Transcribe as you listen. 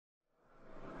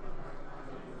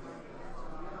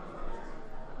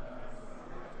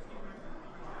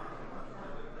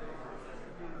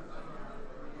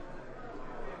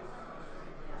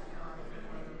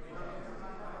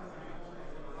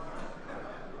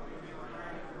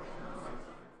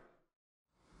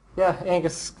Yeah,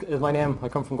 Aengus is my name. I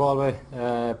come from Galway,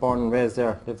 born and raised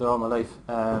there, lived there all my life.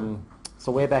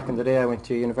 So way back in the day I went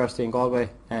to university in Galway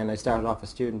and I started off a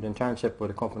student internship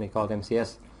with a company called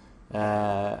MCS.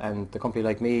 And the company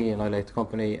liked me and I liked the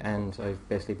company, and I've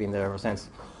basically been there ever since.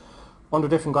 Under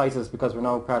different guises, because we're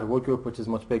now part of Wood Group, which is a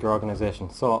much bigger organisation.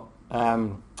 So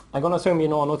I'm going to assume you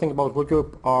know nothing about Wood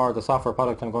Group or the software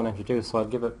product I'm going to introduce, so I'll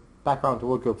give a background to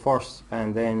Wood Group first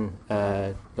and then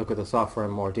look at the software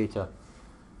in more detail.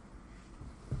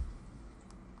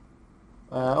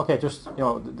 Okay, just,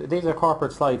 these are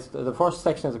corporate slides. The first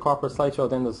section is a corporate slideshow,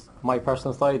 then there's my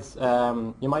personal slides.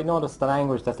 You might notice the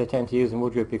language that they tend to use in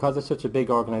Wood Group, because it's such a big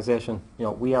organisation.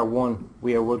 We are one,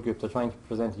 we are Wood Group. They're trying to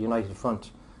present a united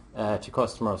front to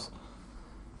customers,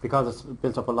 because it's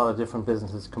built up a lot of different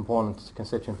businesses, components,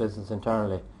 constituent businesses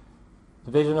internally.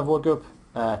 The vision of Wood Group,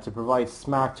 to provide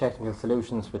smart technical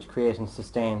solutions which create and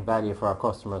sustain value for our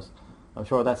customers. I'm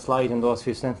sure that slide and those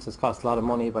few sentences cost a lot of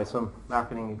money by some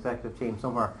marketing executive team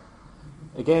somewhere.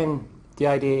 Again, the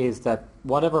idea is that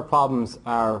whatever problems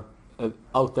are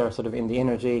out there sort of in the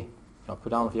energy,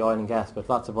 predominantly oil and gas, but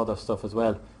lots of other stuff as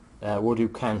well, Wood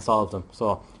Group can solve them.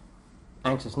 So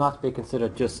anxious not to be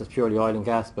considered just as purely oil and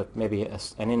gas, but maybe an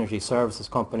energy services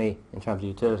company in terms of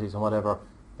utilities and whatever,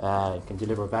 can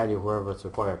deliver value wherever it's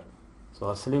required. So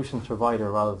a solutions provider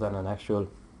rather than an actual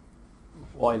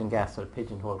oil and gas or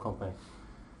pigeonhole company.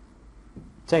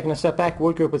 Taking a step back,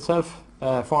 Wood Group itself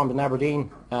formed in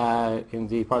Aberdeen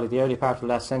in probably the early part of the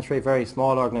last century. Very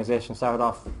small organisation, started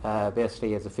off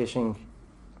basically as a fishing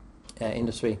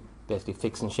industry, basically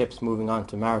fixing ships, moving on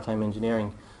to maritime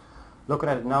engineering. Looking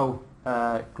at it now,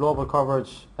 global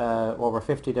coverage, over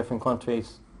 50 different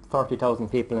countries, 30,000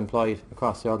 people employed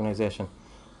across the organisation.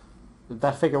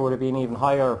 That figure would have been even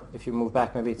higher if you move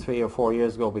back maybe 3 or 4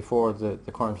 years ago, before the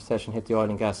current recession hit the oil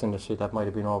and gas industry. That might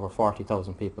have been over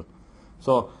 40,000 people.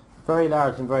 So very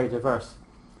large and very diverse.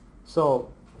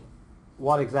 So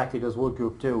what exactly does Wood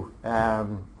Group do?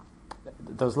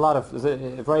 There's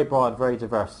a very broad, very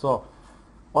diverse. So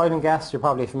oil and gas you're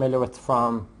probably familiar with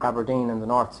from Aberdeen and the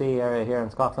North Sea area here in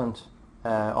Scotland.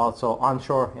 Also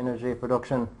onshore energy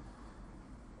production.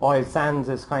 Oil sands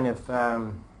is kind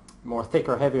of more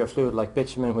thicker, heavier fluid like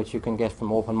bitumen, which you can get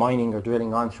from open mining or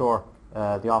drilling onshore.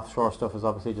 The offshore stuff is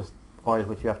obviously just oil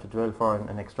which you have to drill for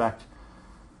and extract.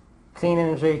 Clean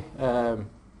energy,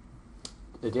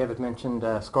 David mentioned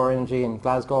Score Energy in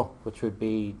Glasgow, which would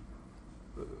be,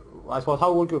 I suppose,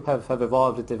 how Wood Group have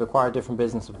evolved. They've acquired different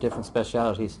businesses with different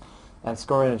specialities, and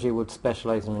Score Energy would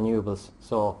specialise in renewables,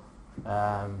 so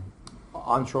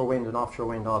onshore wind and offshore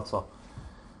wind also.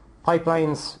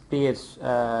 Pipelines, be it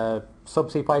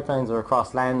subsea pipelines or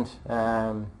across land,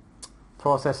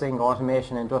 processing,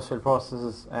 automation, industrial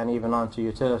processes, and even onto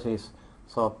utilities.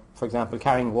 So, for example,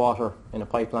 carrying water in a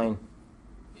pipeline,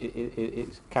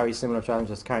 it carries similar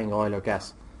challenges as carrying oil or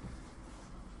gas.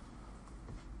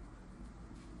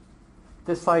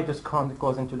 This slide just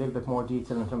goes into a little bit more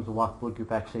detail in terms of what Wood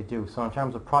Group actually do. So in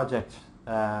terms of project,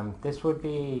 this would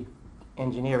be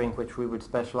engineering, which we would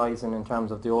specialise in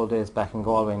terms of the old days back in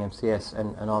Galway and MCS,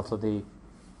 and also the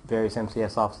various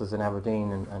MCS offices in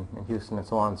Aberdeen and in Houston and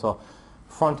so on. So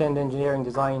front-end engineering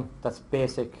design, that's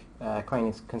basic kind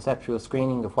of conceptual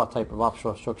screening of what type of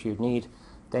offshore structure you'd need.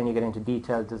 Then you get into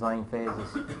detailed design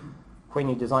phases. When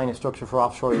you design a structure for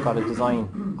offshore, you've got to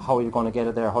design how you're going to get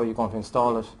it there, how you're going to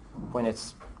install it. When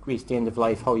it's reached the end of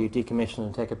life, how you decommission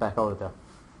and take it back out of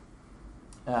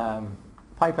there.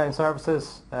 Pipeline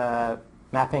services,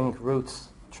 mapping, routes,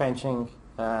 trenching.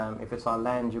 If it's on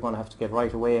land, you're going to have to get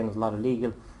right away, and there's a lot of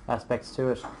legal aspects to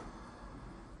it.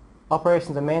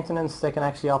 Operations and maintenance, they can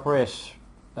actually operate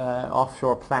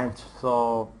offshore plant,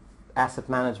 so asset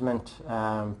management,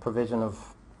 provision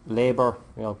of labour,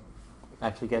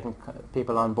 actually getting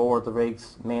people on board the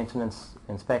rigs, maintenance,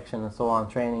 inspection and so on,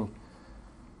 training.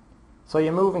 So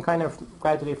you're moving kind of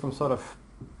gradually from sort of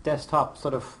desktop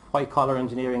sort of white collar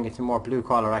engineering into more blue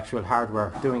collar actual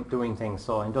hardware doing things.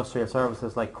 So industrial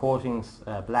services like coatings,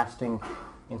 blasting,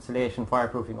 insulation,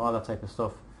 fireproofing, all that type of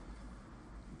stuff.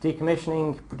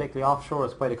 Decommissioning, particularly offshore,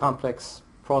 is quite a complex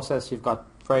process. You've got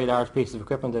very large pieces of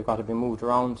equipment, they've got to be moved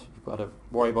around, you've got to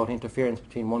worry about interference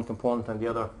between one component and the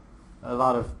other. A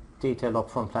lot of detailed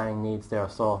upfront planning needs there,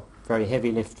 so very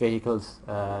heavy lift vehicles,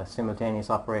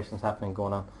 simultaneous operations happening,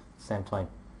 going on at the same time.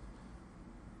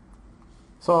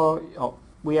 So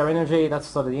we are energy, that's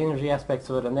sort of the energy aspects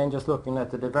of it, and then just looking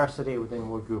at the diversity within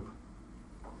Wood Group.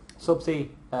 Subsea,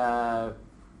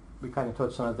 we kind of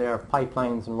touched on it there,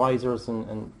 pipelines and risers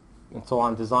and so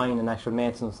on, design and actual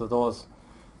maintenance of those.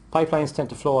 Pipelines tend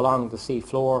to flow along the sea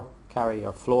floor,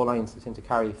 or flow lines, they tend to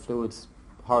carry fluids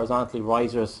horizontally.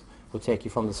 Risers will take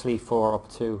you from the seafloor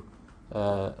up to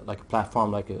like a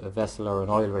platform, like a vessel or an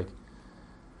oil rig.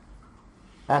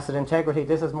 Asset integrity,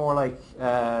 this is more like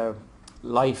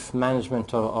life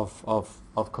management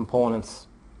of components,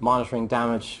 monitoring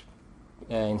damage,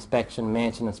 inspection,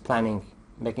 maintenance, planning,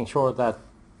 making sure that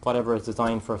whatever is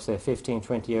designed for, say, 15,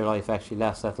 20-year life actually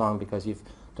lasts that long because you've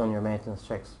done your maintenance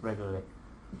checks regularly.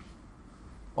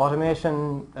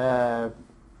 Automation,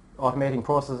 automating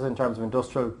processes in terms of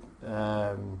industrial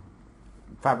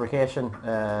fabrication,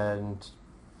 and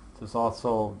there's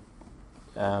also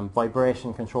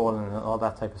vibration control and all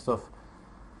that type of stuff.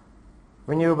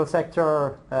 Renewable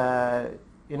sector,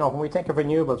 when we think of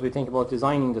renewables, we think about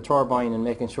designing the turbine and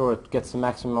making sure it gets the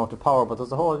maximum amount of power, but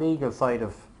there's a whole legal side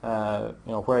of,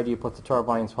 where do you put the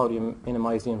turbines, how do you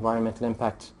minimise the environmental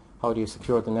impact, how do you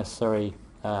secure the necessary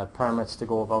permits to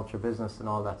go about your business and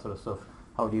all that sort of stuff,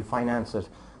 how do you finance it.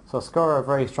 So SCUR are a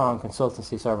very strong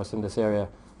consultancy service in this area.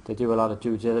 They do a lot of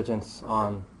due diligence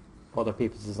on other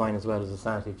people's design as well as a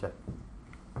sanity check.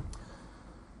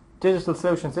 Digital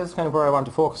solutions, this is kind of where I want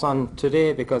to focus on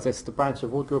today because it's the branch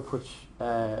of Wood Group which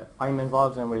I'm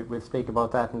involved in. We'll speak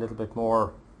about that in a little bit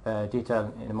more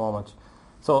detail in a moment.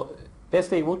 So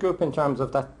basically Wood Group, in terms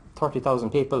of that 30,000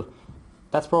 people,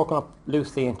 that's broken up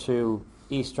loosely into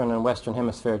Eastern and Western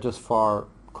Hemisphere just for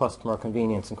customer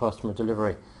convenience and customer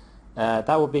delivery.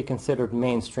 That would be considered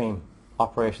mainstream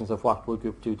operations of what Wood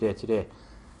Group do day to day.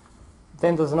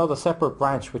 Then there's another separate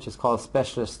branch which is called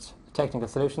Specialist Technical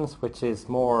Solutions, which is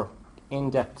more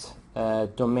in-depth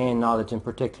domain knowledge in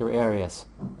particular areas.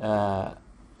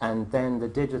 And then the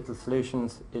digital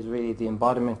solutions is really the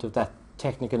embodiment of that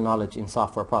technical knowledge in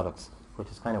software products, which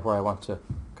is kind of where I want to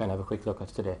kind of have a quick look at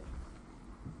today.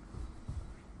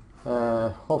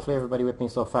 Hopefully everybody with me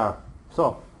so far.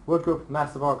 So, Wood Group,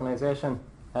 massive organisation.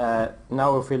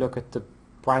 Now if we look at the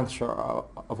branch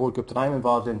of Wood Group that I'm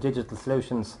involved in, digital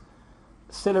solutions,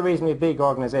 still a reasonably big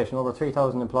organisation, over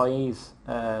 3,000 employees,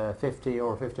 over 50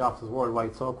 offices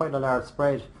worldwide, so quite a large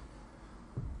spread.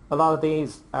 A lot of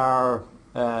these are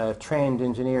trained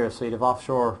engineers, so you'd have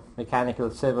offshore, mechanical,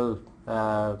 civil,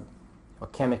 or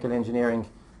chemical engineering,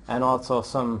 and also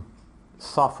some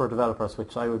software developers,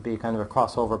 which I would be kind of a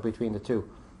crossover between the two.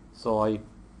 So I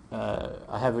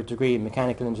have a degree in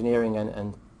mechanical engineering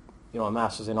and a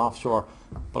master's in offshore,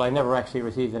 but I never actually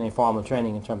received any formal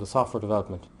training in terms of software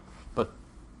development. But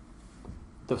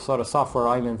the sort of software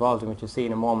I'm involved in, which you'll see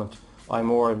in a moment, I'm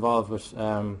more involved with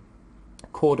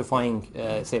codifying,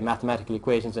 say, mathematical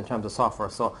equations in terms of software.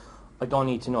 So I don't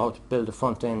need to know how to build a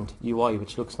front-end UI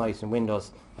which looks nice in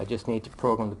Windows. I just need to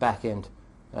program the back-end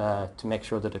to make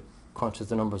sure that it crunches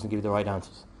the numbers and give you the right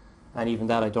answers. And even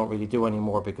that I don't really do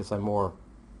anymore because I'm more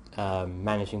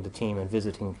managing the team and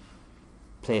visiting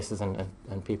places and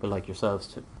people like yourselves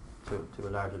to a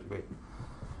larger degree.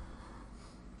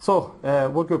 So,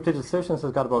 Wood Group Digital Solutions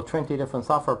has got about 20 different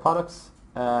software products,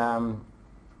 and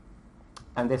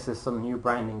this is some new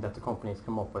branding that the company has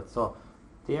come up with. So,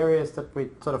 the areas that we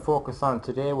sort of focus on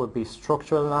today would be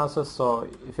structural analysis. So,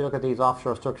 if you look at these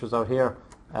offshore structures out here,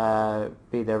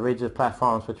 be they rigid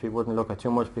platforms, which we wouldn't look at too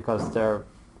much because they're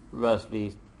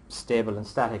relatively stable and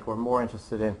static. We're more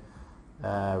interested in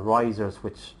risers,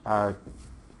 which are,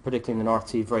 particularly in the North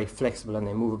Sea, very flexible and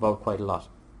they move about quite a lot.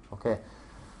 Okay.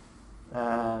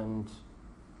 And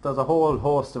there's a whole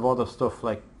host of other stuff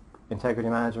like integrity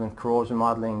management, corrosion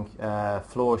modelling,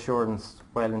 flow assurance,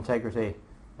 well integrity,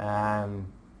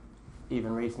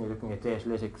 even recently looking at data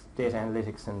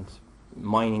analytics and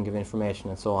mining of information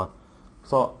and so on.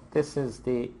 So this is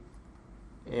the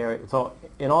area. So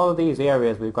in all of these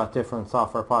areas we've got different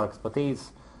software products, but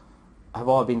these have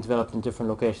all been developed in different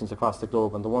locations across the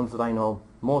globe, and the ones that I know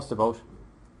most about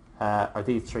are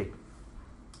these three.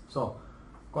 So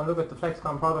going to look at the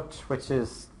Flexcom product, which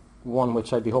is one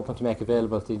which I'd be hoping to make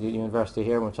available at the university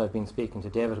here, which I've been speaking to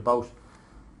David about.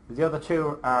 The other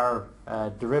two are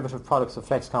derivative products of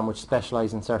Flexcom which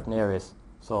specialise in certain areas.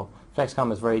 So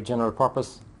Flexcom is very general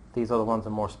purpose, these other ones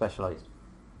are more specialised.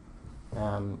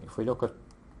 If we look at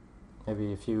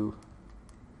maybe a few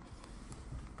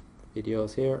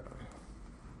videos here.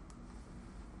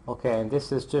 Okay, and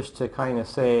this is just to kind of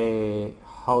say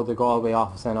how the Galway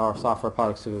office and our software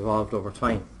products have evolved over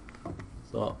time.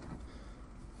 So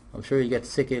I'm sure you get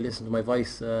sick of listening to my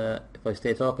voice if I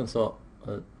stay talking, so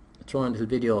I'll throw in a little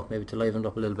video maybe to liven it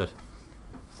up a little bit.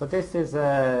 So this is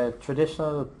a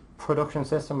traditional production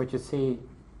system which you see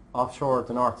offshore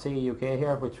the North Sea, UK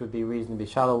here, which would be reasonably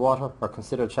shallow water, or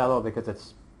considered shallow because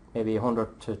it's maybe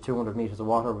 100 to 200 metres of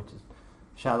water, which is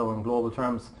shallow in global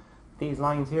terms. These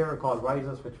lines here are called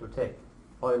risers, which would take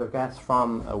oil or gas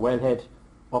from a wellhead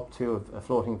up to a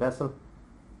floating vessel.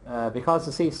 Because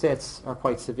the sea states are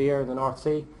quite severe in the North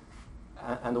Sea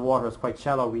and the water is quite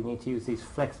shallow, we need to use these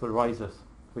flexible risers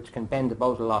which can bend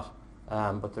about a lot,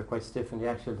 but they're quite stiff in the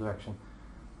axial direction.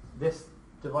 This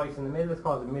device in the middle is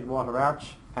called the mid-water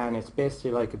arch, and it's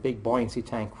basically like a big buoyancy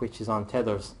tank which is on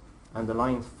tethers, and the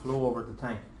lines flow over the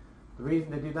tank. The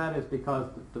reason they do that is because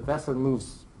the vessel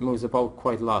moves about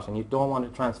quite a lot, and you don't want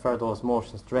to transfer those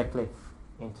motions directly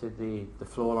into the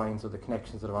flow lines or the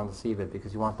connections that are on the seabed,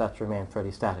 because you want that to remain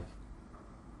fairly static.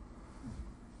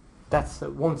 That's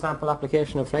one sample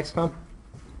application of Flexcom.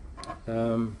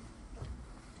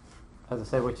 As I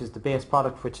said, which is the base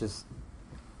product, which is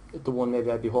the one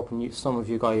maybe I'd be hoping some of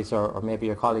you guys or maybe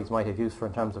your colleagues might have used for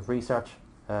in terms of research.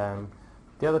 The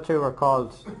other two are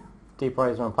called deep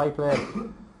riser and pipe lay.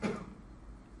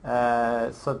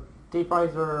 So deep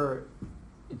riser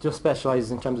just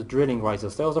specialises in terms of drilling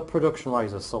risers. Those are production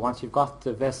risers. So once you've got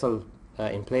the vessel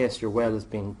in place, your well has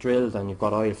been drilled and you've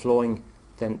got oil flowing,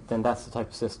 then that's the type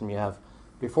of system you have.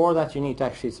 Before that, you need to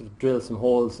actually sort of drill some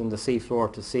holes in the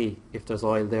seafloor to see if there's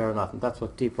oil there or not, and that's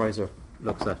what deep riser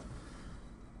looks at.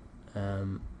 See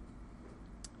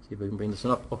if we can bring this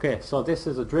one up. Okay, so this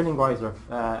is a drilling riser,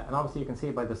 and obviously you can see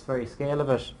by this very scale of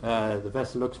it, the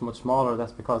vessel looks much smaller.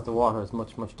 That's because the water is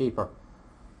much, much deeper.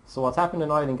 So what's happened in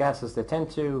oil and gas is they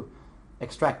tend to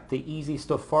extract the easy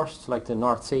stuff first, like the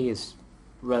North Sea is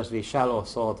relatively shallow,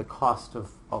 so the cost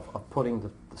of putting the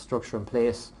structure in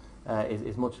place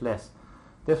is much less.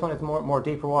 This one is more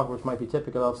deeper water, which might be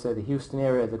typical of, say, the Houston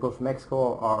area, the Gulf of Mexico,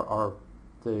 or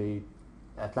the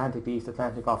Atlantic, the East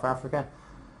Atlantic off Africa.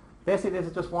 Basically, this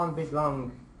is just one big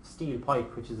long steel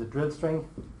pipe, which is a drill string.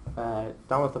 Down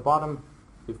at the bottom,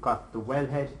 you've got the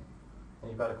wellhead,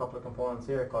 and you've got a couple of components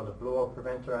here called a blowout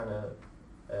preventer and a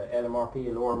LMRP,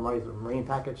 a lower riser marine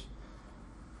package.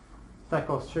 That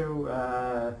goes through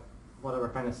whatever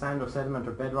kind of sand or sediment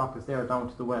or bedrock is there down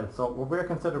to the well. So what we're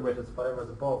concerned with is whatever is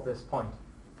above this point.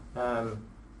 And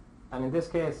in this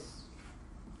case,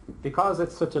 because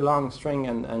it's such a long string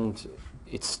and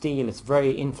it's steel, it's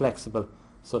very inflexible.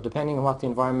 So depending on what the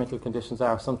environmental conditions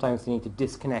are, sometimes they need to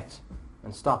disconnect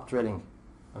and stop drilling.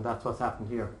 And that's what's happened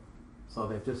here. So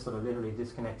they've just sort of literally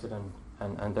disconnected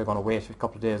and they're going to wait a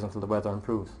couple of days until the weather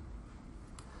improves.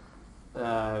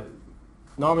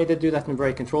 Normally they do that in a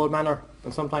very controlled manner,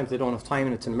 and sometimes they don't have time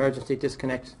and it's an emergency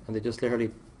disconnect and they just literally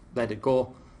let it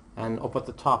go. And up at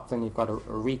the top then you've got a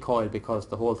recoil because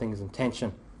the whole thing is in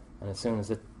tension, and as soon as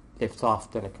it lifts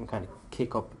off then it can kind of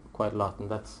kick up quite a lot,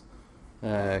 and that's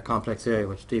a complex area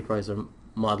which deep riser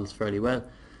models fairly well.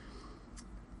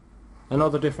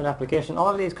 Another different application, all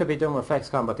of these could be done with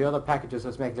Flexcom, but the other packages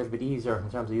just make it a little bit easier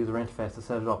in terms of user interface to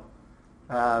set it up.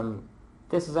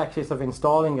 This is actually sort of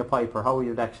installing a pipe, or how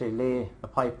you'd actually lay a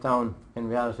pipe down in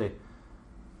reality.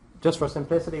 Just for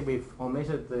simplicity, we've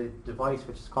omitted the device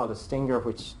which is called a stinger,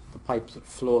 which the pipe sort of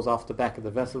flows off the back of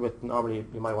the vessel with. Normally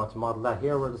you might want to model that.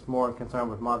 Here we're just more concerned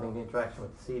with modelling the interaction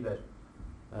with the seabed,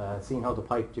 seeing how the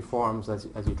pipe deforms as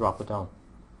you drop it down.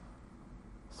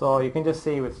 So you can just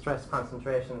see with stress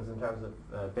concentrations in terms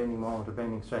of bending moment or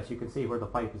bending stress, you can see where the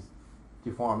pipe is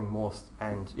deforming most,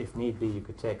 and if need be you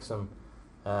could take some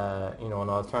an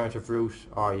alternative route,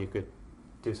 or you could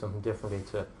do something differently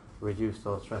to reduce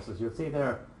those stresses. You'll see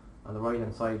there on the right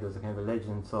hand side there's a kind of a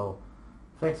legend. So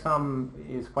Flexcom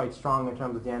is quite strong in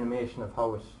terms of the animation of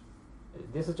how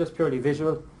this is just purely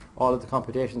visual. All of the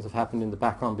computations have happened in the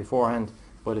background beforehand,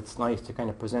 but it's nice to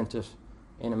kind of present it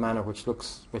in a manner which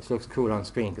looks cool on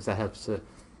screen, because that helps to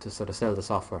sort of sell the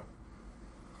software.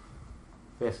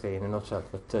 Basically, in a nutshell.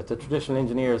 But the traditional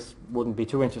engineers wouldn't be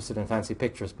too interested in fancy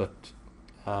pictures, but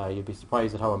you'd be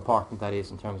surprised at how important that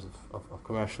is in terms of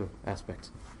commercial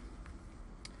aspects.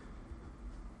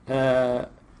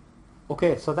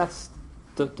 Okay, so that's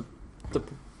so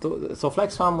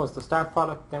Flexcom was the start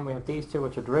product. Then we have these two,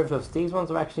 which are derivatives. These ones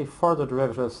are actually further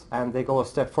derivatives, and they go a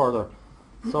step further.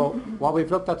 So what we've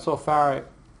looked at so far,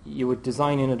 you would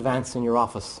design in advance in your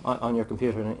office on your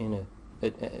computer in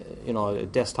a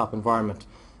desktop environment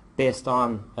based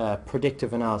on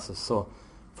predictive analysis. So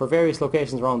for various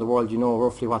locations around the world, you know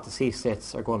roughly what the sea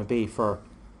states are going to be for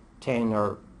 10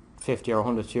 or 50 or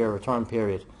 100 year return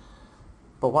period.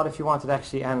 But what if you wanted to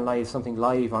actually analyse something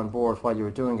live on board while you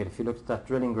were doing it? If you looked at that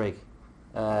drilling rig,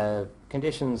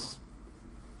 conditions,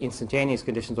 instantaneous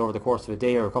conditions over the course of a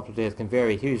day or a couple of days can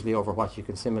vary hugely over what you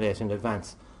can simulate in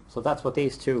advance. So that's what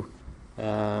these two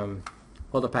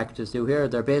other packages do here.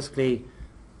 They're basically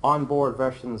on-board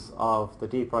versions of the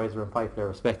deep riser and pipe layer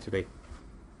respectively.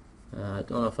 I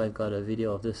don't know if I've got a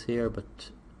video of this here,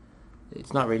 but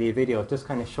it's not really a video. It just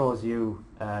kind of shows you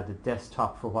the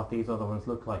desktop for what these other ones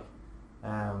look like.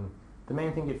 The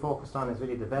main thing you focused on is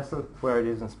really the vessel, where it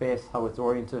is in space, how it's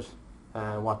oriented,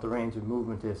 what the range of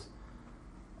movement is.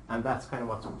 And that's kind of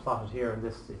what's plotted here in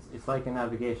this. It's like a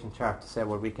navigation chart to say,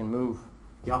 well, we can move,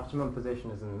 the optimum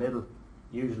position is in the middle,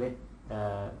 usually,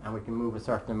 and we can move a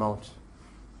certain amount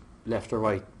left or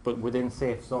right, but within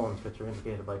safe zones which are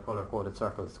indicated by colour-coded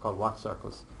circles. It's called watch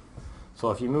circles.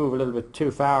 So if you move a little bit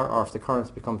too far, or if the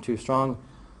currents become too strong,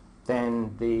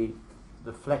 then the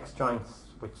flex joints,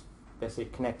 which basically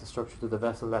connect the structure to the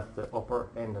vessel at the upper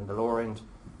end and the lower end,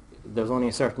 there's only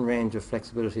a certain range of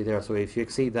flexibility there. So if you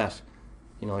exceed that,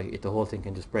 you know, the whole thing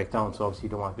can just break down. So obviously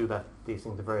you don't want to do that. These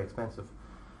things are very expensive.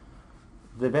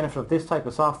 The benefit of this type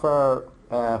of software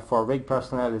for rig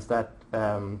personnel is that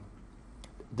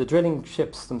the drilling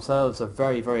ships themselves are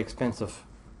very, very expensive.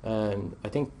 I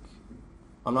think,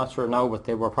 I'm not sure now, but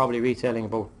they were probably retailing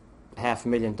about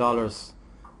 $500,000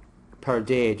 per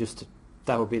day.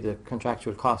 That would be the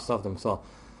contractual cost of them. So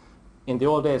in the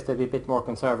old days they'd be a bit more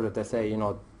conservative. They say, you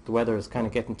know, the weather is kind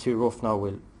of getting too rough now,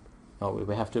 we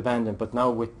have to abandon. But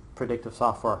now with predictive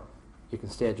software you can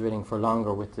stay drilling for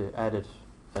longer with the added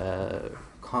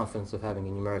confidence of having a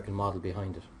numerical model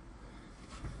behind it.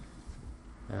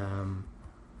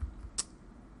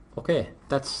 Okay,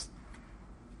 that's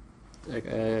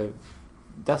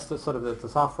the sort of the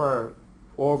software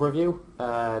overview.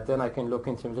 Then I can look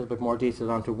into a little bit more detail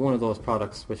onto one of those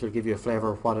products, which will give you a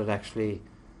flavour of what it actually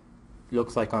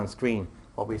looks like on screen.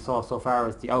 What we saw so far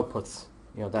is the outputs.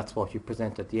 You know, that's what you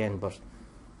present at the end, but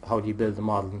how do you build the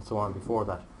model and so on before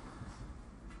that.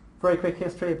 Very quick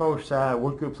history about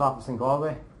Wood Group's office in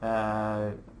Galway.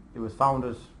 It was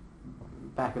founded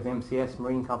back as MCS,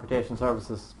 Marine Computation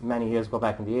Services, many years ago,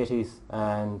 back in the 80s,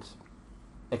 and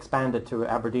expanded to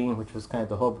Aberdeen, which was kind of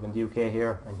the hub in the UK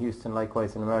here, and Houston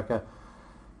likewise in America.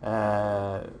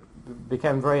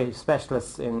 Became very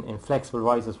specialists in flexible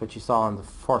risers, which you saw in the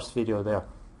first video there,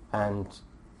 and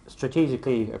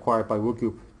strategically acquired by Wood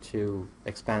Group to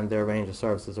expand their range of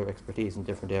services or expertise in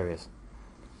different areas.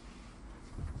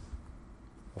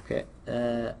 Okay,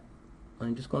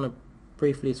 I'm just going to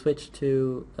briefly switch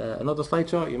to another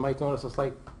slideshow. You might notice a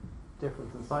slight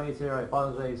difference in size here. I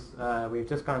apologise. We've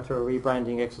just gone through a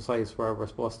rebranding exercise where we're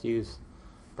supposed to use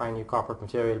brand new corporate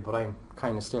material, but I'm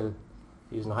kind of still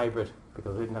using a hybrid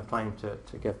because we didn't have time to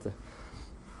get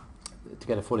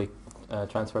it fully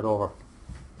transferred over.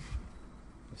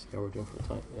 Let's see how we're doing for the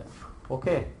time. Yeah.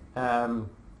 Okay. I'm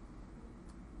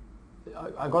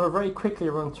going to very quickly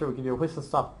run through, give you a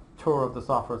whistle-stop tour of the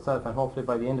software itself, and hopefully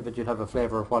by the end of it you'll have a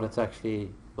flavour of what it's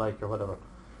actually like or whatever.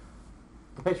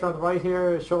 The picture on the right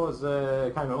here shows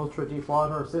a kind of ultra deep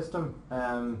water system.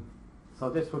 So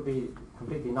this would be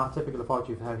completely not typical of what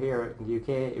you have here in the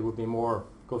UK. It would be more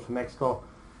Gulf of Mexico.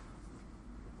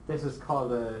 This is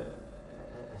called a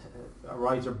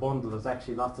riser bundle. There's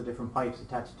actually lots of different pipes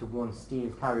attached to one steel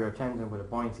carrier tendon with a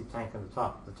buoyancy tank on the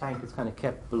top. The tank is kind of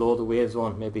kept below the wave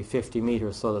zone, maybe 50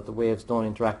 metres, so that the waves don't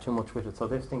interact too much with it. So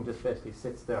this thing just basically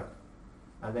sits there,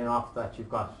 and then off that you've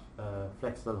got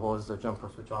flexible hoses or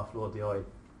jumpers which offload the oil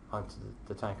onto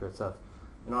the tanker itself.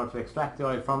 In order to extract the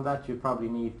oil from that, you probably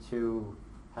need to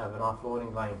have an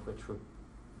offloading line which would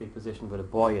be positioned with a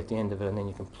buoy at the end of it, and then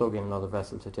you can plug in another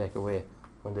vessel to take away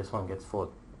when this one gets full.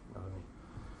 You know what I mean?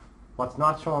 What's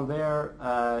not shown there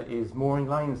is mooring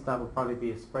lines. That would probably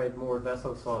be a spread moored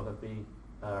vessel, so that'd be,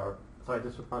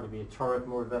 this would probably be a turret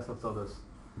moored vessel. So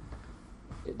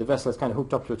the vessel is kind of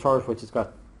hooked up to a turret which has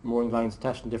got mooring lines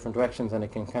attached in different directions, and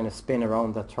it can kind of spin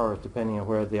around that turret depending on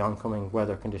where the oncoming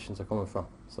weather conditions are coming from,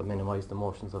 so minimise the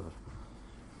motions of it.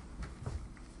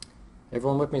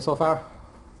 Everyone with me so far?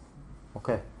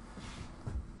 Okay.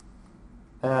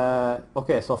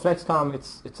 Okay, so Flexcom,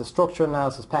 it's a structural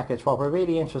analysis package. What we're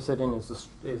really interested in is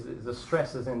the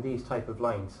stresses in these type of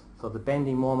lines. So the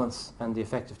bending moments and the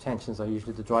effective tensions are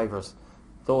usually the drivers.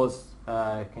 Those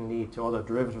can lead to other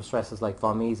derivative stresses like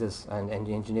von Mises and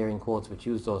the engineering codes which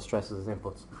use those stresses as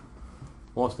inputs.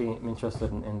 Mostly I'm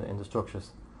interested in the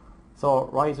structures. So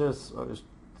risers, I'll just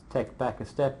take back a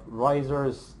step.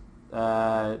 Risers,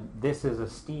 this is a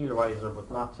steel riser but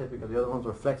not typical. The other ones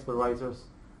were flexible risers.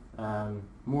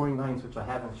 Mooring lines, which I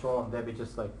haven't shown, they'd be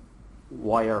just like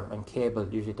wire and cable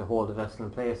usually to hold the vessel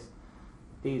in place.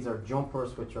 These are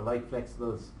jumpers which are like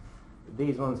flexibles.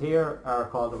 These ones here are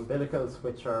called umbilicals,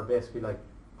 which are basically like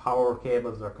power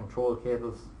cables or control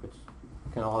cables, which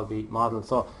can all be modelled.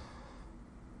 So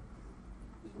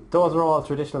those are all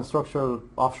traditional structural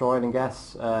offshore oil and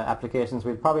gas applications.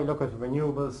 We'll probably look at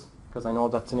renewables, because I know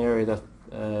that's an area that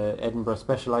Edinburgh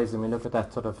specialises in. We'll look at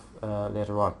that sort of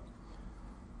later on,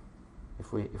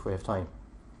 if we have time.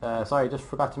 sorry, just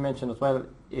forgot to mention as well,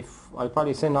 if I'll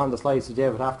probably send on the slides to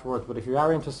David afterwards, but if you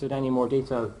are interested in any more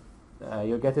detail,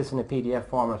 you'll get this in a PDF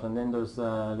format, and then there's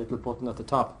a little button at the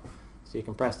top, so you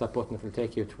can press that button. It will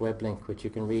take you to a web link which you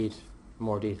can read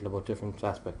more detail about different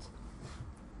aspects.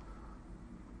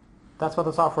 That's what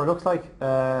the software looks like.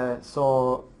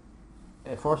 So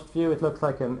at first view it looks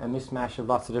like a mishmash of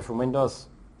lots of different windows,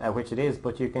 which it is,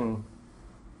 but you can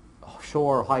show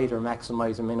or hide or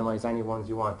maximize or minimize any ones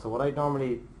you want. So what I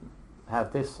normally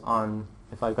have this on,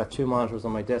 if I've got two monitors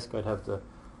on my desk, I'd have the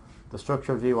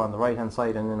structural view on the right hand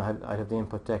side, and then I'd have the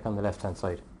input deck on the left hand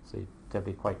side. So they'll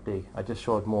be quite big. I just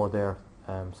showed more there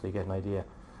so you get an idea.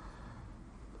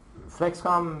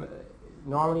 Flexcom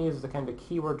normally uses the kind of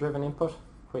keyword driven input,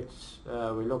 which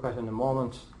we look at in a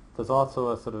moment. There's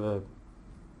also a sort of a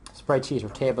spreadsheet or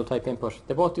table type input.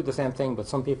 They both do the same thing, but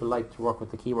some people like to work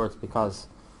with the keywords because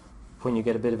when you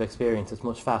get a bit of experience it's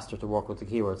much faster to work with the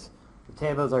keywords. The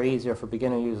tables are easier for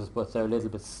beginner users, but they're a little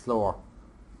bit slower.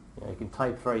 You can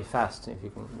type very fast if you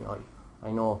can. I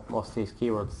know most of these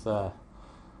keywords.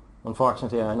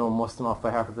 Unfortunately, I know most of them off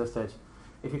by heart at this stage.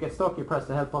 If you get stuck, you press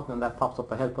the help button and that pops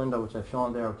up a help window, which I've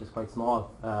shown there, which is quite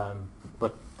small,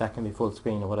 but that can be full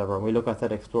screen or whatever. And we look at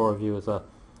that Explorer view as well.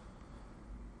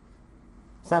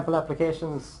 Sample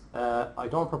applications, I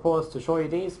don't propose to show you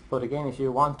these, but again, if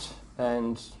you want,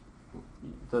 and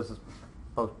there's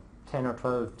about 10 or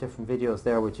 12 different videos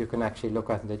there which you can actually look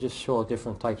at, and they just show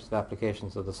different types of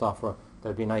applications of the software.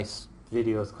 There'll be nice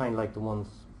videos, kind of like the ones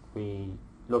we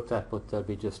looked at, but there'll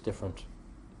be just different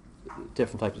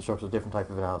types of structures, different type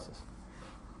of analysis.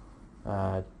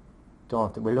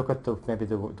 We'll look at maybe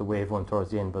the wave one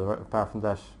towards the end, but apart from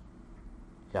that,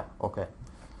 yeah, okay.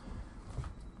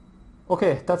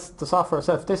 Okay, that's the software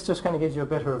itself. This just kind of gives you a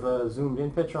bit of a zoomed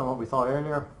in picture on what we saw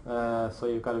earlier. So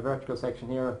you've got a vertical section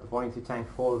here, the buoyancy tank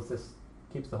holds this,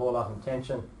 keeps the whole lot in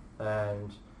tension,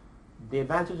 and the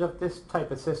advantage of this type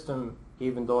of system,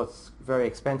 even though it's very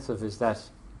expensive, is that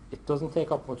it doesn't take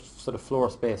up much sort of floor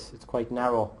space. It's quite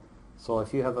narrow. So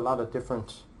if you have a lot of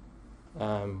different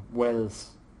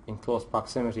wells in close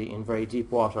proximity in very deep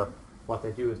water, what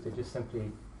they do is they just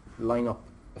simply line up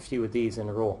a few of these in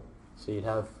a row. So you'd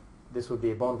have, this would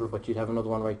be a bundle, but you'd have another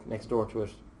one right next door to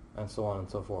it, and so on and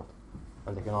so forth.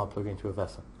 And they can all plug into a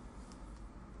vessel.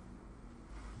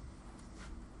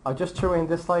 I just threw in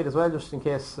this slide as well, just in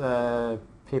case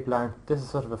people aren't. This is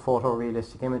sort of a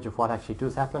photorealistic image of what actually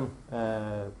does happen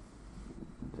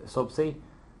subsea.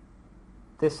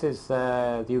 This is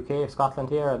the UK, Scotland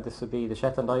here, and this would be the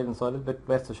Shetland Islands, so a little bit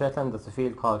west of Shetland. There's a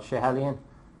field called Schiehallion,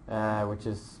 which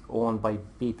is owned by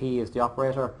BP as the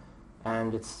operator,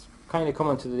 and it's kind of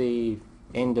coming to the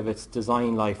end of its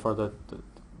design life, or the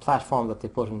platform that they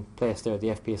put in place there, the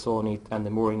FPSO and the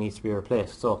mooring needs to be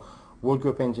replaced. So Wood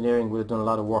Group Engineering would have done a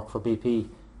lot of work for BP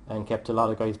and kept a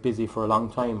lot of guys busy for a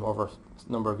long time, over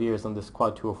a number of years, on this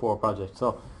Quad 204 project.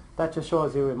 So that just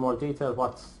shows you in more detail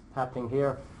what's happening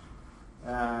here.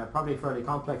 Probably fairly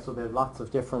complex, so they have lots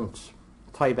of different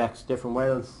tiebacks, different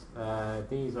wells.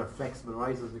 These are flexible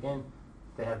risers again.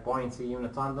 They have buoyancy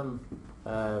units on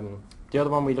them. The other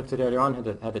one we looked at earlier on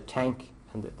had a tank,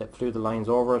 and that flew the lines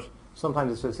over it.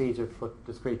 Sometimes it's just easier to put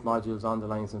discrete modules on the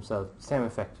lines themselves. Same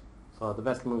effect. So the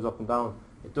vessel moves up and down.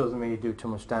 It doesn't really do too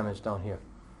much damage down here.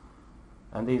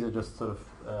 And these are just sort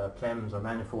of plems or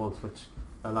manifolds which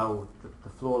allow the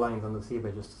flow lines on the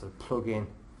seabed just to sort of plug in,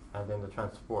 and then to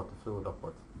transport the fluid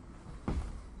upwards.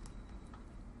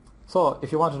 So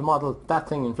if you wanted to model that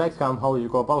thing in Flexcom, how would you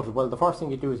go about it? Well, the first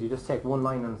thing you do is you just take one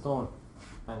line on its own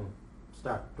and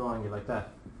start drawing it like that.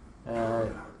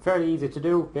 Fairly easy to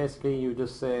do. Basically you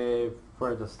just say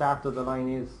where the start of the line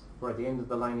is, where the end of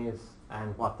the line is,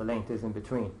 and what the length is in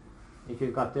between. If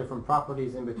you've got different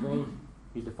properties in between,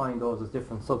 you define those as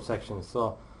different subsections.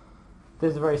 So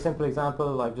this is a very simple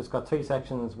example. I've just got three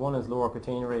sections. One is lower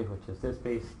catenary, which is this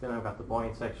piece. Then I've got the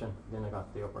buoyant section. Then I've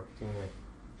got the upper catenary.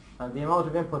 And the amount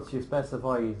of inputs you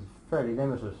specify is fairly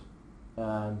limited,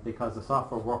 because the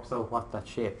software works out what that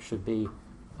shape should be,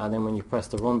 and then when you press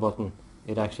the run button,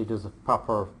 it actually does a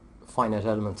proper finite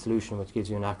element solution, which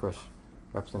gives you an accurate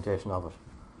representation of it.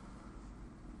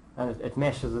 And it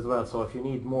meshes as well, so if you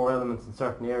need more elements in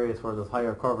certain areas where there's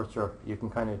higher curvature, you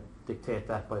can kind of dictate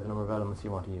that by the number of elements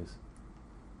you want to use.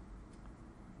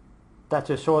 That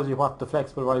just shows you what the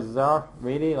flexible risers are,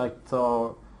 really.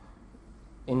 So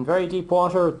in very deep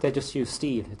water, they just use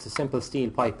steel. It's a simple steel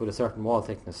pipe with a certain wall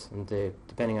thickness, and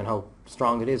depending on how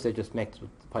strong it is, they just make the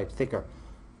pipe thicker.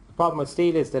 The problem with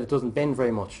steel is that it doesn't bend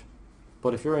very much,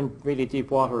 but if you're in really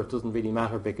deep water, it doesn't really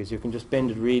matter, because you can just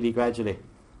bend it really gradually,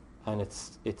 and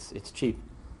it's cheap.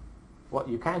 What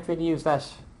you can't really use that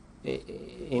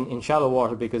in shallow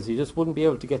water, because you just wouldn't be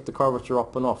able to get the curvature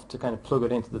up enough to kind of plug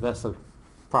it into the vessel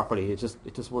properly. It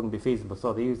just wouldn't be feasible.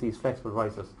 So they use these flexible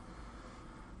risers.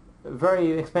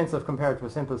 Very expensive compared to a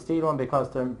simple steel one because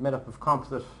they're made up of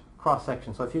composite cross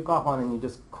section. So if you got one and you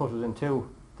just cut it in two,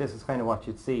 this is kind of what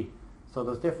you'd see. So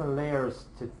there's different layers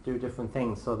to do different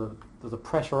things. So there's a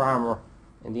pressure armour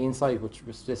in the inside which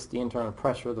resists the internal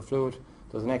pressure of the fluid.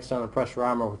 There's an external pressure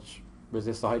armour which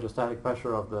resists the hydrostatic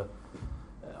pressure of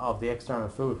the external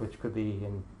fluid, which could be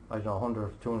in, I don't know,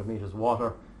 100 200 meters of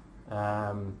water.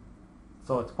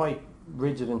 So it's quite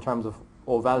rigid in terms of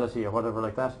ovality or whatever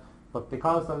like that. But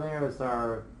because the layers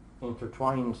are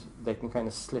intertwined, they can kind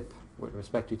of slip with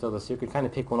respect to each other. So you could kind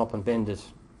of pick one up and bend it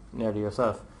nearly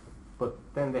yourself. But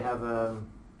then they have a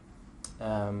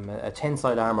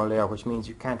tensile armour layer, which means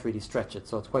you can't really stretch it.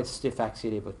 So it's quite stiff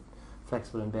axially, but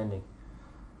flexible in bending.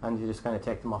 And you just kind of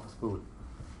take them off a spool.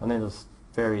 And then there's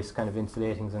various kind of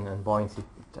insulatings and buoyancy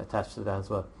attached to that as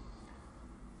well.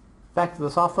 Back to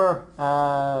the software.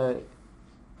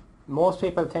 Most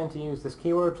people tend to use this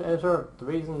keyword editor.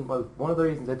 One of the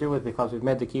reasons they do it is because we've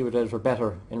made the keyword editor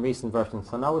better in recent versions.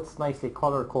 So now it's nicely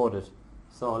color coded.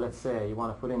 So let's say you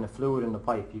want to put in a fluid in the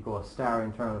pipe, you go star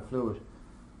internal fluid,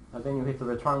 and then you hit the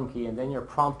return key, and then you're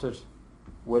prompted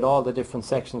with all the different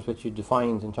sections which you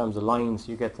defined in terms of lines.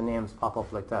 You get the names pop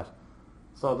up like that.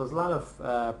 So there's a lot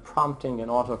of prompting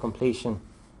and auto completion.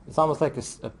 It's almost like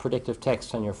a predictive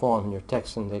text on your phone. When you're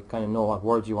texting, they kind of know what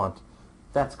words you want.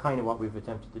 That's kind of what we've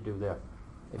attempted to do there.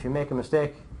 If you make a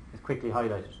mistake, it's quickly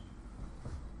highlighted.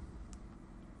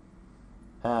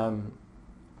 The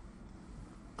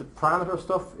parameter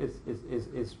stuff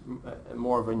is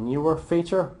more of a newer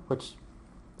feature, which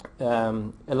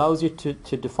allows you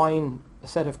to define a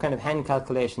set of kind of hand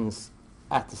calculations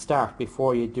at the start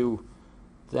before you do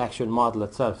the actual model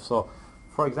itself. So,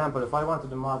 for example, if I wanted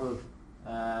to model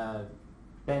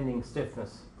bending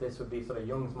stiffness, this would be sort of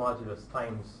Young's modulus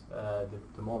times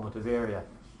the moment of area.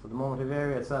 So the moment of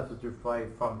area itself is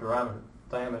derived from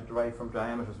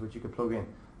diameters which you could plug in.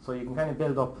 So you can kind of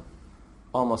build up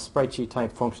almost spreadsheet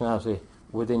type functionality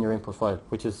within your input file,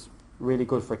 which is really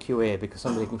good for QA, because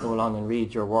somebody can come along and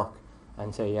read your work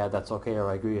and say, yeah, that's okay, or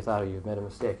I agree with that, or you've made a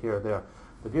mistake here or there.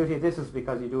 The beauty of this is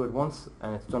because you do it once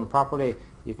and it's done properly,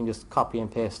 you can just copy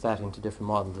and paste that into different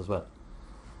models as well.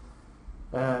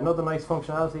 Another nice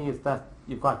functionality is that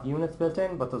you've got units built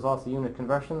in, but there's also unit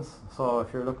conversions. So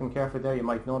if you're looking carefully there, you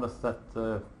might notice that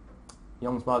the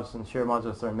Young's modulus and shear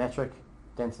modulus are in metric,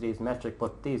 density is metric,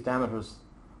 but these diameters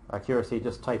are accuracy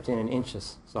just typed in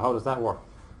inches. So how does that work?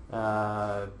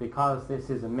 Because this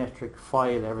is a metric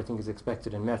file, everything is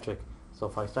expected in metric. So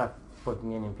if I start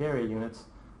putting in imperial units,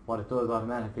 what it does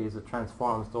automatically is it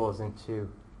transforms those into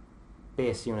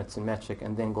base units in metric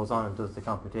and then goes on and does the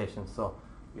computation. So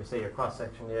you say your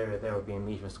cross-section area there would be in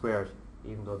meters squared,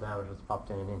 even though diameter is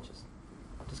popped in inches.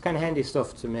 Just kind of handy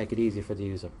stuff to make it easy for the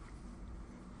user.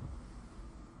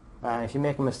 If you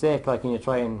make a mistake, like when you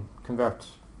try and convert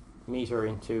meter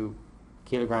into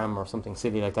kilogram or something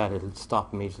silly like that, it'll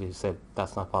stop immediately and say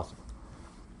that's not possible.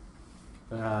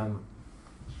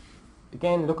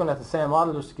 Again, looking at the same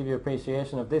model, just to give you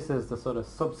appreciation of this, is the sort of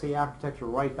subsea architecture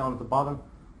right down at the bottom.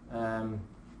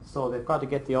 So they've got to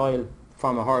get the oil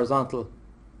from a horizontal,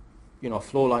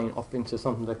 flow line up into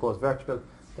something that goes vertical.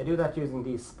 They do that using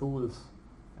these spools,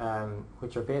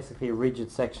 which are basically rigid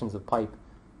sections of pipe.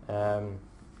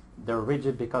 They're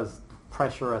rigid because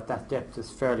pressure at that depth is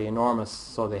fairly enormous,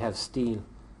 so they have steel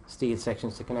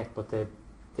sections to connect, but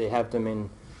they have them in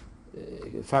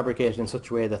fabricated in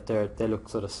such a way that they look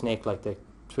sort of snake-like. They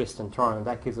twist and turn, and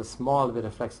that gives a small bit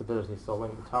of flexibility, so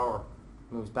when the tower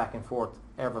moves back and forth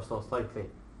ever so slightly,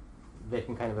 they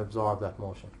can kind of absorb that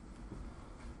motion.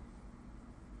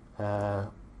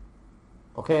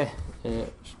 Okay,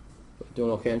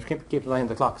 doing okay. And keep an eye on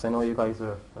the clock, because I know you guys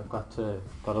have got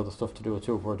other stuff to do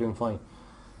too. We're doing fine.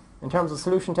 In terms of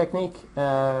solution technique,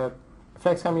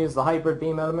 Flexcom uses the hybrid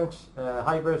beam element.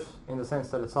 Hybrid in the sense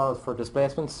that it solves for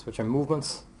displacements, which are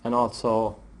movements, and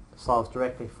also solves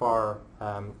directly for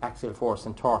axial force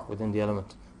and torque within the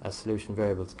element as solution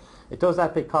variables. It does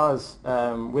that because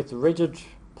with rigid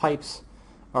pipes,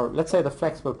 or let's say the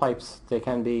flexible pipes, they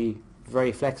can be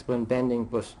very flexible in bending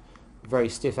but very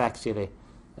stiff axially.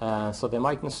 So they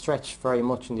mightn't stretch very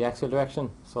much in the axial direction.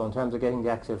 So in terms of getting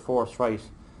the axial force right,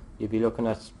 you'd be looking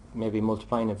at maybe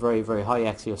multiplying a very, very high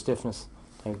axial stiffness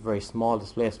times very small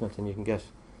displacement, and you can get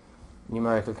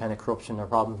numerical kind of corruption or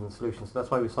problems in the solution. So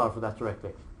that's why we solve for that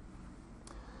directly.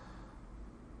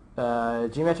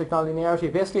 Geometric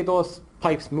nonlinearity, basically those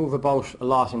pipes move about a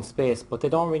lot in space, but they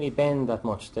don't really bend that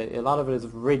much. A lot of it is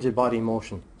rigid body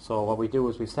motion. So what we do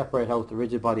is we separate out the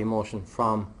rigid body motion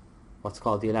from what's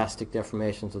called the elastic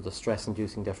deformations, or the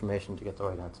stress-inducing deformation, to get the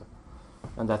right answer.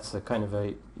 And that's a kind of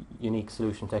a unique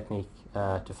solution technique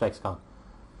to Flexcom.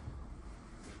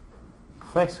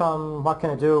 Flexcom, what can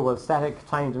it do? Well, static,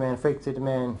 time domain, frequency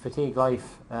domain, fatigue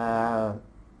life. I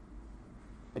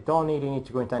don't really need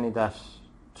to go into any of that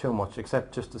too much,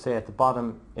 except just to say at the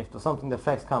bottom, if there's something that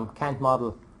Flexcom can't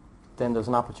model, then there's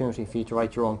an opportunity for you to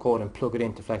write your own code and plug it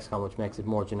into Flexcom, which makes it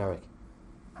more generic.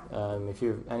 If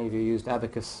any of you used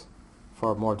Abacus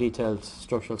for more detailed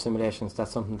structural simulations,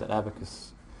 that's something that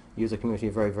Abacus user community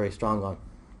are very, very strong on.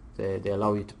 They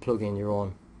allow you to plug in your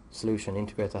own solution,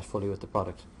 integrate that fully with the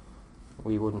product.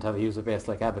 We wouldn't have a user base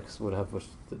like Abacus would have, but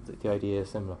the idea is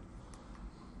similar.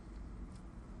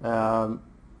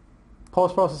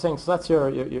 Post-processing, so that's your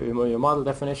model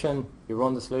definition, you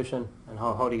run the solution, and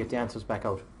how do you get the answers back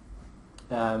out.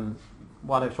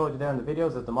 What I've showed you there in the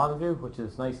videos is the model view, which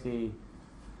is nicely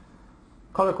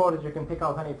color-coded. You can pick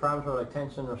out any parameter like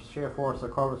tension or shear force or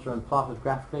curvature and plot it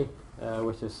graphically,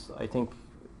 which is, I think,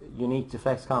 unique to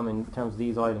Flexcom in terms of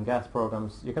these oil and gas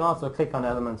programs. You can also click on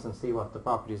elements and see what the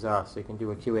properties are, so you can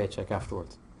do a QA check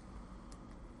afterwards.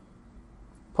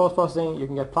 Post-processing, you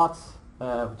can get plots,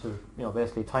 which are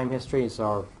basically time histories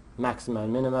or maxima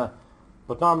and minima.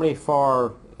 But normally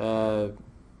for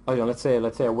let's say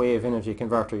a wave energy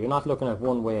converter, you're not looking at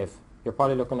one wave. You're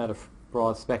probably looking at a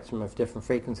broad spectrum of different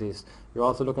frequencies. You're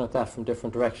also looking at that from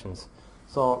different directions.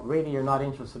 So really you're not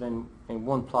interested in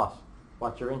one plot.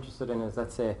 What you're interested in is,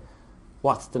 let's say,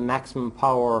 what's the maximum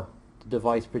power the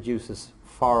device produces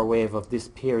for a wave of this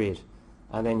period,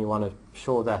 and then you want to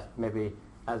show that maybe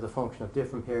as a function of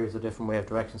different periods or different wave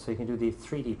directions. So you can do these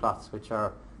 3D plots, which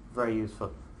are very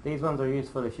useful. These ones are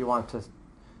useful if you want to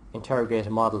interrogate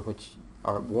a model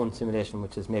or one simulation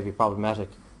which is maybe problematic.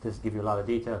 This gives you a lot of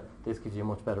detail. This gives you a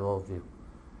much better overview.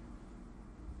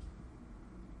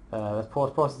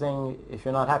 Post-processing, if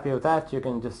you're not happy with that, you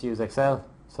can just use Excel.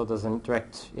 So there's a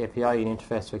direct API and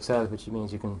interface to Excel, which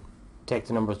means you can take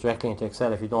the numbers directly into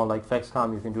Excel. If you don't like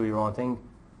Flexcom, you can do your own thing.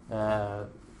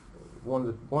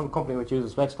 One company which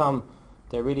uses Flexcom,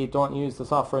 they really don't use the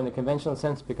software in the conventional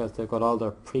sense, because they've got all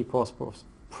their pre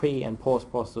and post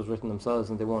processors written themselves,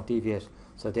 and they won't deviate.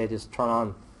 So they just turn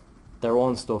on their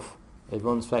own stuff. It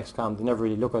runs Flexcom. They never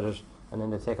really look at it, and then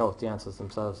they take out the answers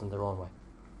themselves in their own way.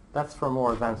 That's for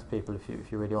more advanced people if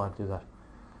you really want to do that.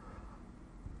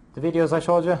 The videos I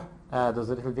showed you, there's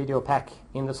a little video pack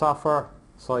in the software,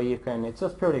 so you can. It's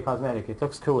just purely cosmetic. It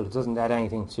looks cool. It doesn't add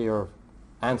anything to your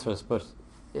answers, but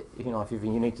if you have a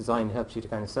unique design, it helps you to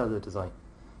kind of sell the design.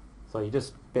 So you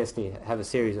just basically have a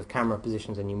series of camera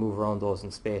positions, and you move around those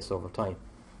in space over time.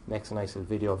 Makes a nice little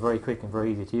video, very quick and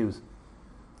very easy to use.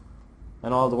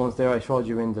 And all the ones there I showed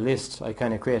you in the list, I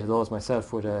kind of created those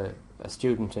myself with a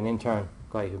student, an intern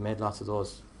guy who made lots of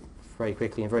those very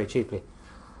quickly and very cheaply.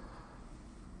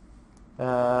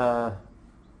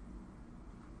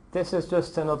 This is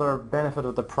just another benefit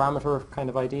of the parameter kind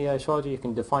of idea I showed you. You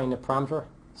can define a parameter.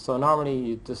 So normally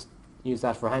you just use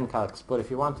that for hand calcs, but if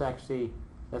you want to actually,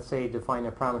 let's say, define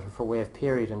a parameter for wave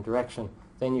period and direction,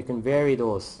 then you can vary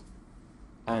those,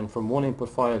 and from one input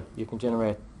file you can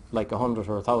generate like 100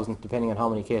 or 1,000 depending on how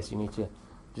many cases you need to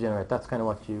generate. That's kind of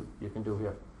what you can do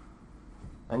here.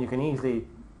 And you can easily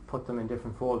put them in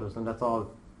different folders, and that's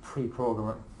all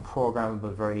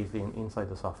programmable very easily inside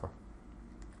the software.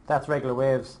 That's regular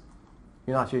waves.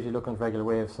 You're not usually looking at regular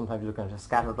waves. Sometimes you're looking at a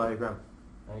scatter diagram,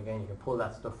 and again you can pull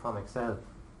that stuff from Excel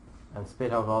and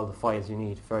spit out all the files you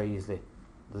need very easily.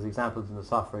 There's examples in the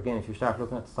software. Again, if you start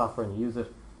looking at the software and you use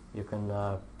it, you can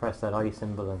press that I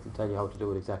symbol and it'll tell you how to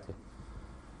do it exactly.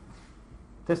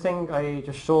 This thing I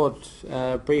just showed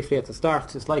briefly at the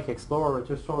start. It's like Explorer. It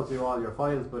just shows you all your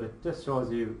files, but it just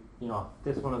shows you,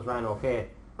 this one has ran okay.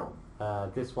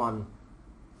 This one,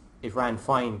 it ran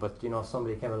fine, but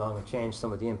somebody came along and changed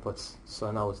some of the inputs,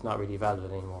 so now it's not really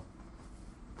valid anymore.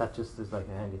 That just is like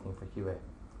a handy thing for QA.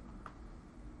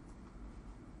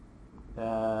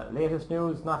 Latest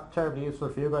news, not terribly useful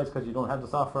for you guys because you don't have the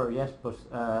software yet, but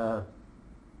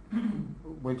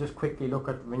we'll just quickly look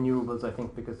at renewables, I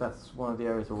think, because that's one of the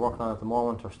areas we're working on at the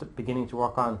moment, or beginning to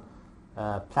work on.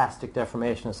 Plastic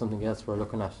deformation is something else we're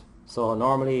looking at. So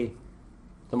normally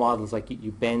the models, like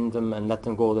you bend them and let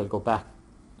them go, they'll go back.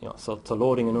 So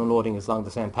loading and unloading is along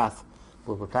the same path.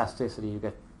 But with plasticity you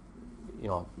get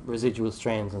residual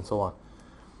strains and so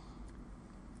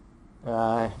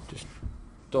on. Just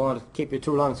don't want to keep you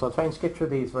too long, so I'll try and skip through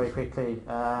these very quickly.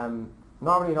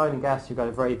 Normally in oil and gas you've got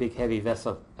a very big heavy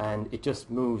vessel, and it just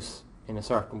moves in a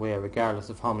certain way regardless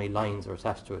of how many lines are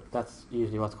attached to it. That's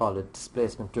usually what's called a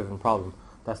displacement driven problem.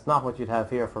 That's not what you'd have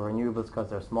here for renewables because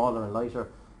they're smaller and lighter,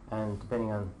 and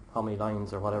depending on how many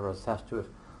lines or whatever is attached to it.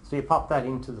 So you pop that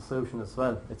into the solution as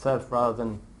well itself, rather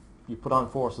than you put on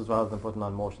forces rather than putting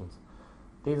on motions.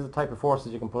 These are the type of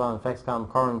forces you can put on in Flexcom: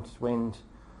 current, wind,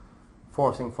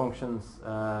 forcing functions,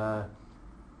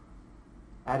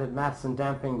 added mass and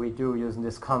damping we do using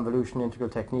this convolution integral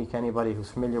technique. Anybody who's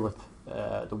familiar with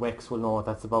the WEX will know what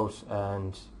that's about,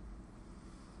 and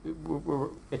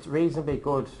it's reasonably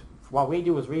good. What we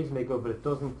do is reasonably good, but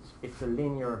it's a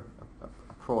linear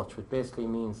approach, which basically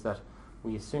means that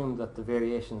we assume that the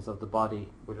variations of the body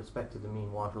with respect to the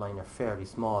mean waterline are fairly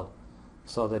small,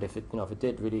 so that if it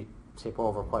did really tip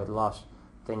over quite a lot,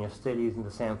 then you're still using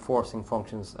the same forcing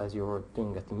functions as you were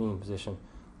doing at the mean position,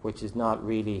 which is not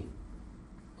really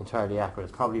entirely accurate.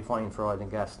 It's probably fine for oil and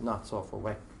gas, not so for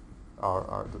WEC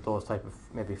or those type of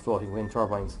maybe floating wind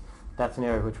turbines. That's an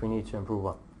area which we need to improve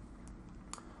on.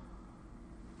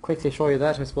 Quickly show you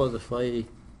that, I suppose, if I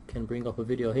can bring up a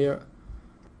video here.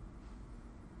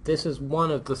 This is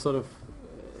one of the sort of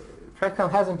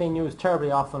Flexcom hasn't been used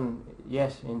terribly often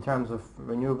yet in terms of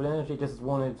renewable energy. This is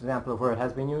one example of where it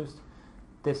has been used.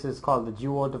 This is called the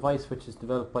Duo device, which is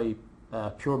developed by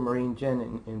Pure Marine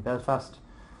Gen in Belfast.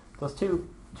 There's two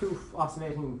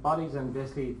oscillating bodies, and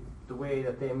basically the way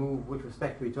that they move with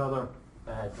respect to each other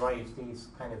drives these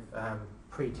kind of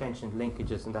pre-tensioned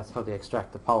linkages, and that's how they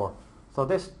extract the power. So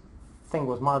this thing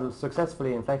was modelled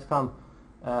successfully in Flexcom,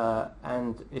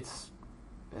 and it's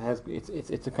a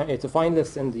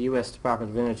finalist in the US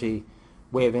Department of Energy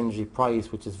Wave Energy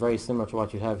Prize, which is very similar to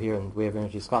what you have here in Wave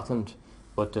Energy Scotland,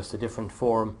 but just a different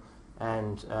form.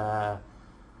 And I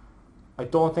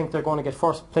don't think they're going to get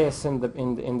first place in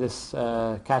this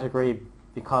category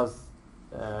because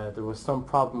there was some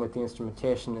problem with the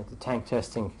instrumentation at the tank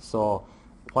testing. So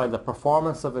while the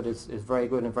performance of it is very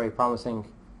good and very promising,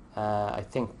 I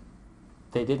think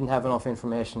they didn't have enough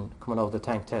information coming out of the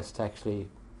tank test to actually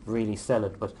really sell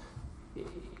it. But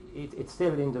it's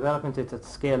still in development. It's a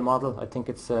scale model. I think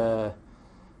it's certainly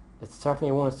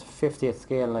a 1/50th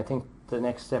scale, and I think the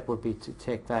next step would be to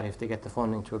take that, if they get the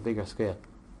funding, to a bigger scale.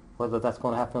 Whether that's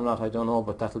going to happen or not, I don't know,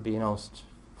 but that'll be announced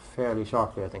fairly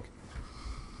shortly, I think.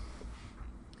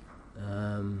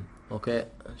 Okay,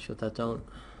 I'll shut that down.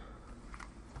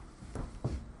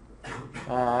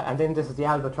 And then this is the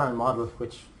Aberdeen model,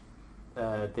 which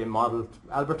they modelled.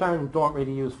 Aberdeen don't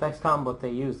really use Flexcom, but they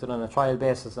used it on a trial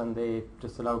basis, and they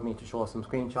just allowed me to show some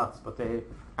screenshots, but they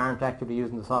aren't actively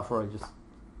using the software. I'll just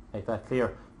make that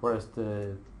clear. Whereas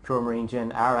the Pure Marine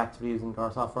Gen are actively using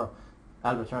our software,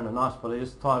 Aberdeen are not. But I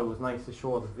just thought it was nice to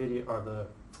show the video or the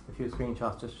few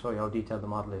screenshots just to show you how detailed the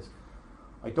model is.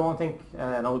 I don't think,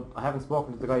 I haven't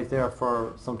spoken to the guys there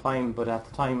for some time, but at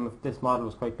the time this model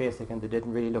was quite basic, and they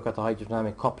didn't really look at the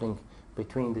hydrodynamic coupling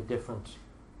between the different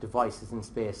devices in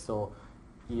space, so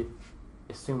you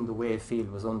assume the wave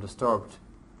field was undisturbed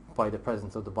by the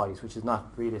presence of the bodies, which is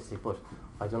not realistic, but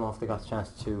I don't know if they got a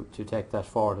chance to take that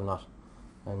forward or not.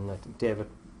 And I think David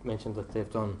mentioned that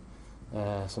they've done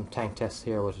some tank tests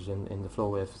here with it in the flow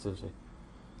wave facility.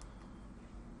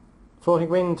 Floating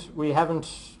wind,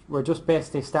 we're just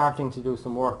basically starting to do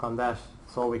some work on that,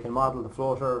 so we can model the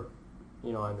floater,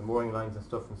 and the mooring lines and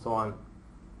stuff and so on.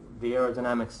 The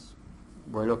aerodynamics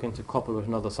we're looking to couple with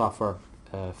another software,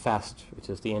 FAST, which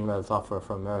is the INREL software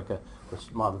from America,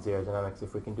 which models the aerodynamics.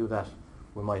 If we can do that,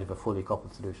 we might have a fully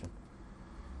coupled solution.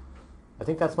 I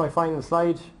think that's my final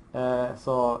slide,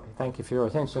 so thank you for your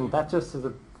attention. That just is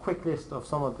a quick list of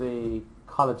some of the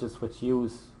colleges which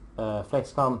use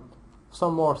Flexcom,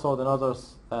 some more so than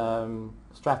others.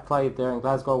 Strathclyde there in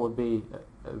Glasgow would be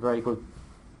a very good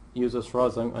users for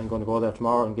us. I'm going to go there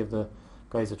tomorrow and give the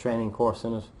guys a training course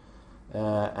in it.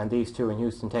 And these two in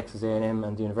Houston, Texas A&M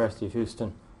and the University of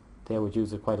Houston, they would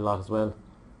use it quite a lot as well.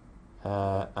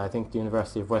 I think the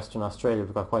University of Western Australia,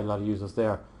 we've got quite a lot of users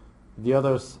there. The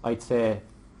others, I'd say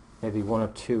maybe one or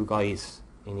two guys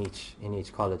in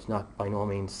each college, not by no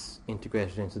means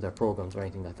integrated into their programs or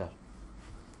anything like that.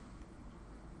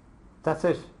 That's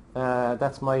it.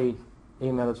 That's my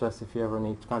email address. If you ever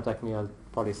need to contact me, I'll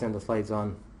probably send the slides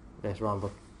on later on,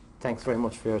 but thanks very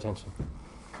much for your attention.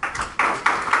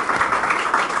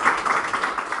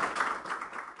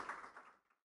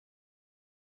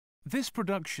 This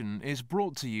production is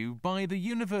brought to you by the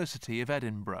University of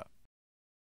Edinburgh.